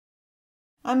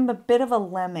I'm a bit of a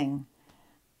lemming.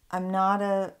 I'm not,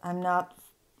 I'm not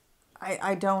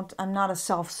a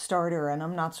self-starter, and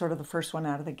I'm not sort of the first one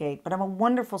out of the gate, but I'm a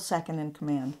wonderful second in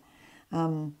command.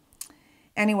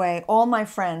 Anyway, all my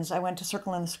friends, I went to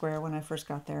Circle in the Square when I first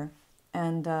got there.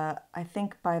 And I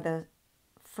think by the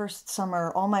first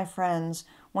summer, all my friends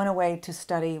went away to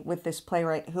study with this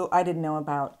playwright who I didn't know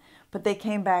about, but they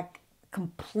came back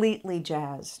completely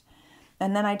jazzed.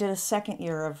 And then I did a second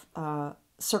year of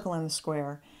Circle in the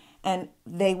Square, and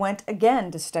they went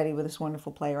again to study with this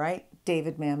wonderful playwright,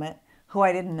 David Mamet, who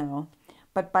I didn't know.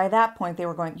 But by that point, they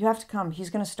were going, "You have to come. He's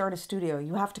going to start a studio.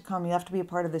 You have to come. You have to be a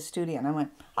part of this studio." And I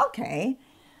went, "Okay."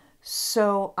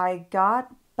 So I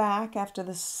got back after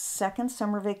the second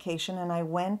summer vacation, and I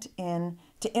went in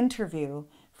to interview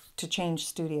to change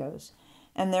studios.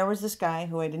 And there was this guy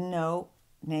who I didn't know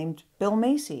named Bill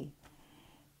Macy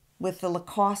with the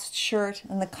Lacoste shirt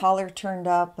and the collar turned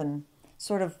up and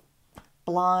sort of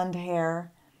blonde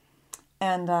hair.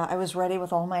 And I was ready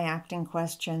with all my acting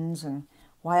questions and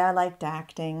why I liked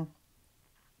acting.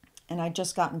 And I'd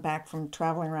just gotten back from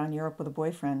traveling around Europe with a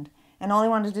boyfriend. And all he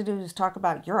wanted to do was talk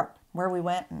about Europe, where we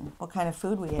went and what kind of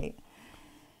food we ate.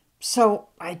 So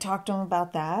I talked to him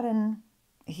about that, and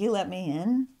he let me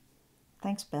in.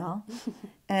 Thanks, Bill.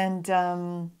 And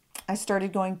I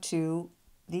started going to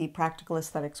the Practical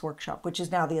Aesthetics Workshop, which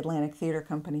is now the Atlantic Theater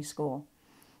Company School.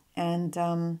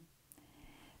 And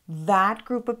that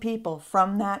group of people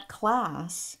from that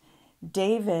class,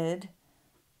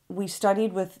 we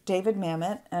studied with David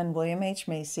Mamet and William H.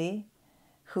 Macy,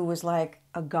 who was like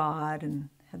a god and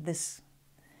had this,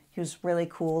 he was really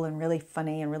cool and really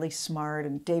funny and really smart,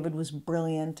 and David was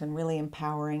brilliant and really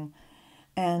empowering.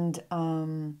 And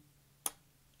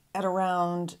at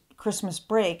around Christmas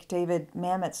break, David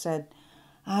Mamet said,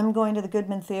 "I'm going to the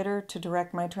Goodman Theater to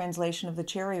direct my translation of The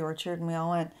Cherry Orchard." And we all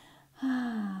went,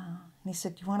 "Ah." And he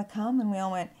said, "You want to come?" And we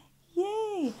all went,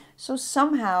 "Yay." So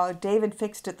somehow David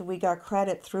fixed it that we got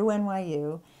credit through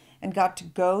NYU and got to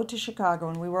go to Chicago.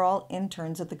 And we were all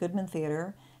interns at the Goodman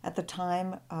Theater, at the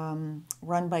time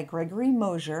run by Gregory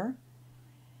Mosier.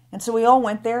 And so we all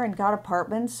went there and got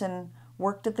apartments and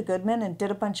worked at the Goodman and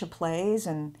did a bunch of plays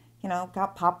and,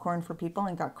 got popcorn for people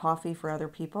and got coffee for other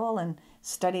people and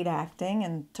studied acting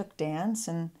and took dance.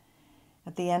 And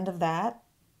at the end of that,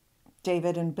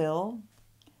 David and Bill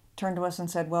turned to us and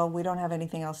said, "Well, we don't have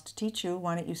anything else to teach you.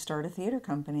 Why don't you start a theater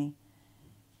company?"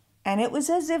 And it was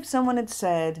as if someone had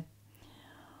said,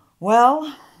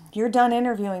 "Well, you're done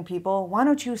interviewing people. Why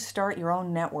don't you start your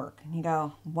own network?" And you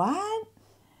go, "What?"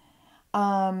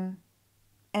 And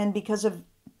because of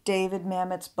David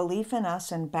Mamet's belief in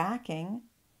us and backing,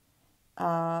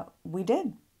 we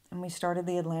did. And we started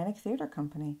the Atlantic Theater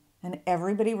Company. And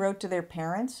everybody wrote to their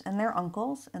parents and their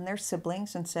uncles and their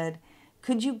siblings and said,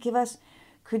 could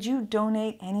you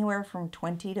donate anywhere from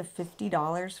 $20 to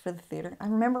 $50 for the theater? I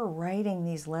remember writing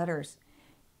these letters.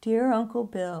 "Dear Uncle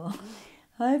Bill,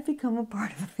 I've become a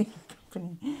part of a theater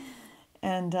company."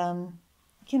 And,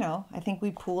 I think we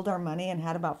pooled our money and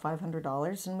had about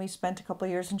 $500. And we spent a couple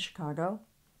of years in Chicago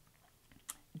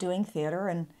doing theater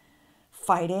and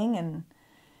fighting and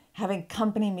having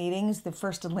company meetings. The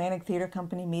first Atlantic Theater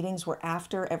Company meetings were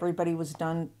after everybody was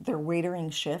done their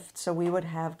waitering shift. So we would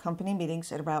have company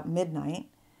meetings at about midnight.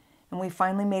 And we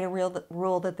finally made a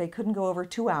rule that they couldn't go over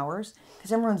 2 hours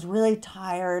because everyone's really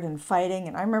tired and fighting.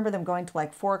 And I remember them going to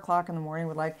like 4 o'clock in the morning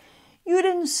with like, "You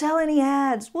didn't sell any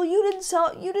ads. Well, you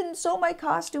didn't sew my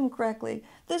costume correctly.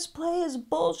 This play is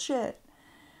bullshit."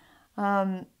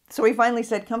 So we finally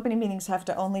said company meetings have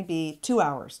to only be 2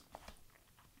 hours.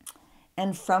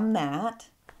 And from that,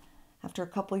 after a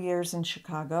couple years in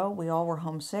Chicago, we all were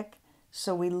homesick.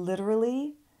 So we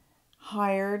literally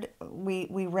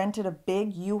we rented a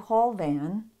big U-Haul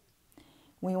van.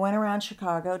 We went around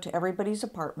Chicago to everybody's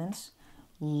apartments,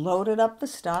 loaded up the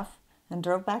stuff, and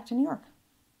drove back to New York.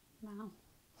 Wow.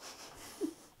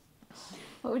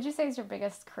 What would you say is your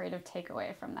biggest creative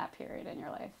takeaway from that period in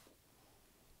your life?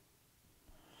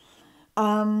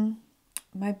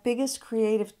 My biggest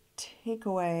creative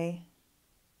takeaway,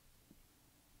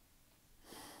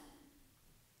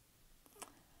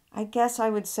 I guess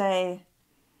I would say,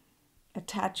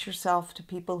 attach yourself to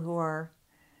people who are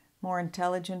more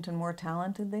intelligent and more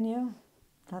talented than you.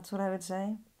 That's what I would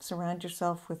say. Surround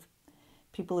yourself with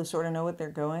people who sort of know what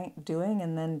they're doing,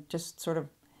 and then just sort of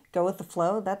go with the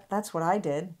flow. That's what I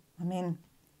did. I mean,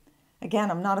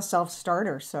 again, I'm not a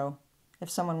self-starter, so if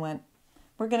someone went,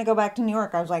 "We're going to go back to New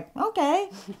York," I was like, "Okay."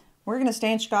 "We're going to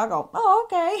stay in Chicago." "Oh,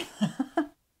 okay."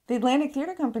 The Atlantic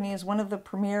Theater Company is one of the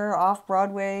premier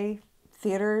off-Broadway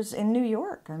theaters in New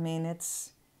York. I mean,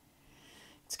 it's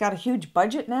It's got a huge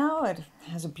budget now. It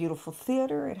has a beautiful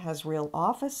theater. It has real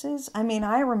offices. I mean,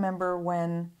 I remember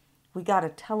when we got a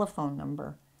telephone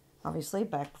number, obviously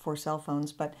back before cell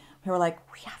phones, but we were like,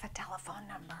 we have a telephone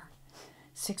number,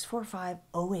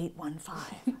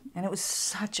 645-0815. And it was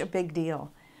such a big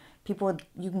deal. People would,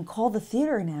 you can call the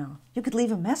theater now. You could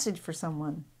leave a message for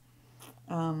someone.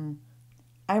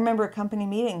 I remember at company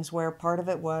meetings where part of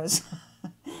it was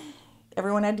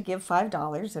everyone had to give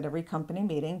 $5 at every company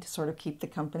meeting to sort of keep the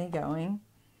company going.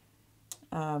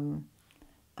 I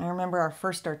remember our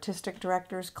first artistic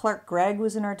directors. Clark Gregg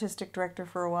was an artistic director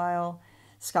for a while.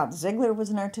 Scott Ziegler was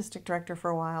an artistic director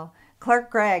for a while. Clark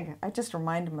Gregg, I just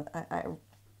reminded him,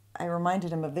 I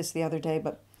reminded him of this the other day,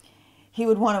 but he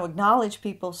would want to acknowledge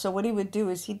people. So what he would do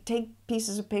is he'd take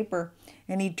pieces of paper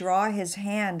and he'd draw his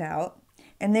hand out,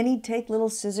 and then he'd take little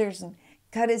scissors and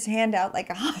cut his hand out like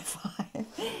a high five.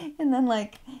 And then,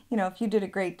 like, you know, if you did a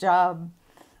great job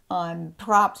on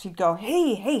props, he'd go,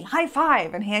 hey, high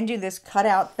five, and hand you this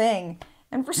cutout thing.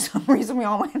 And for some reason, we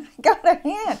all went, I got a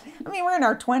hand. I mean, we're in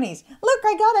our 20s. Look,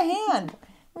 I got a hand.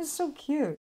 It was so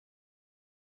cute.